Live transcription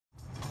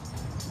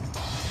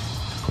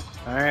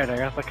Alright, I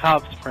got the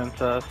cops,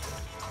 princess.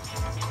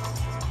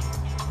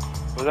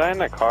 Was I in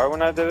the car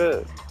when I did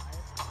it?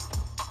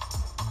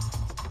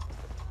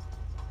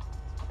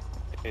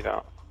 You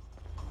don't.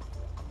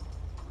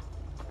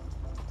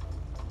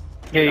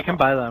 Yeah, you can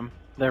buy them.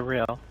 They're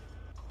real.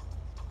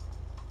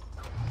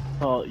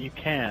 Well, you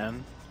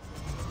can.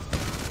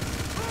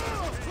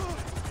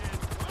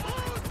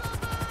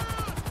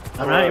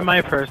 I'm not in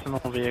my personal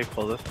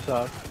vehicle, this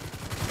sucks.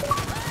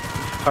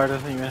 This car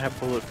doesn't even have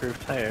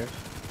bulletproof tires.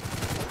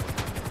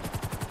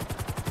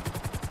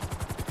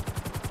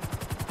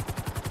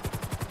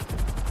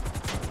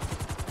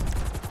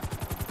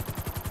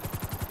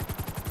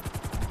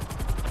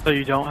 So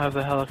you don't have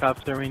the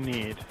helicopter we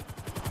need.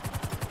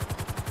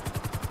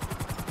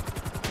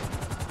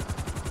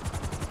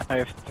 I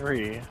have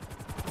 3.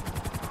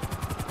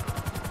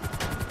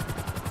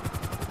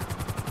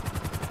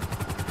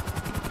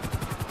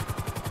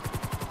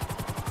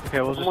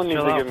 Okay, we'll Someone just needs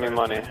chill to out give me for a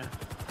money. second.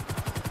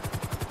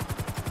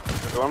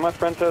 One of my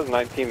friends has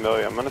 19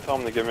 million. I'm gonna tell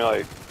him to give me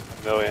like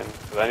 $1 million,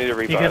 because I need to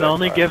rebuy You can that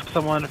only car. give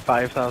someone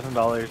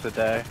 $5,000 a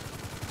day.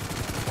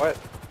 What?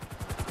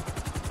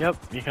 Yep,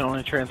 you can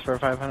only transfer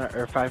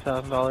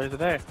 $5,000 a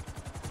day.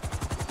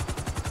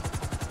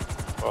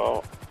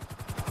 Well,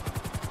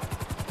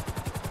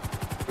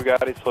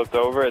 Bugatti's flipped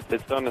over.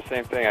 It's done the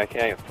same thing. I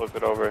can't flip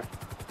it over.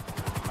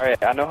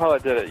 Alright, I know how I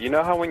did it. You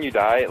know how when you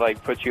die, it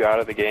like puts you out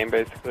of the game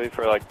basically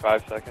for like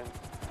 5 seconds?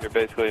 You're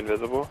basically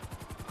invisible?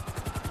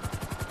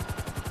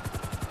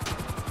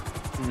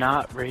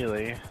 Not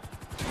really.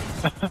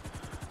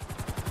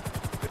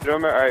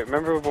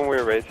 Remember when we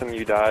were racing,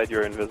 you died, you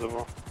were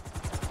invisible?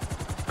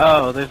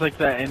 Oh, there's like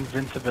that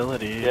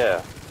invincibility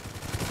Yeah.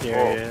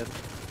 period.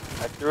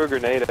 Well, I threw a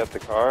grenade at the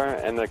car,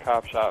 and the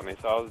cop shot me,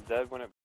 so I was dead when it